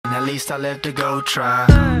at least I left to go try.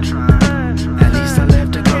 At least I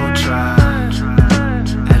left to go try.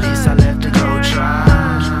 At least I left to go try.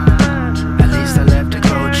 At least I left to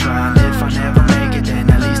go try. And if I never make it, then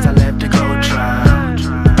at least I left to go try.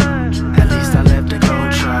 At least I left to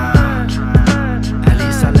go try. At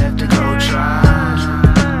least I left to go try.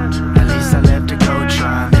 At least I left to go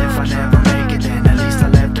try. And if I never make it, then at least I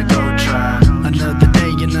left to go try. Another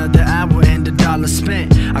day, another hour, and a dollar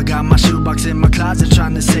spent. I got my shoebox in my closet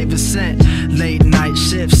trying to save a cent. Late night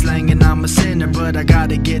shift slanging, I'm a sinner, but I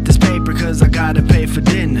gotta get this paper cause I gotta pay for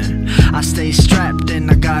dinner. I stay strapped and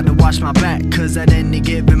I gotta watch my back, cause at any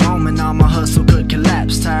given moment all my hustle could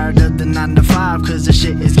collapse. Tired of the 9 to 5 cause the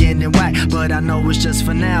shit is getting whack, but I know it's just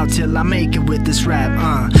for now till I make it with this rap.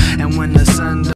 And when the sun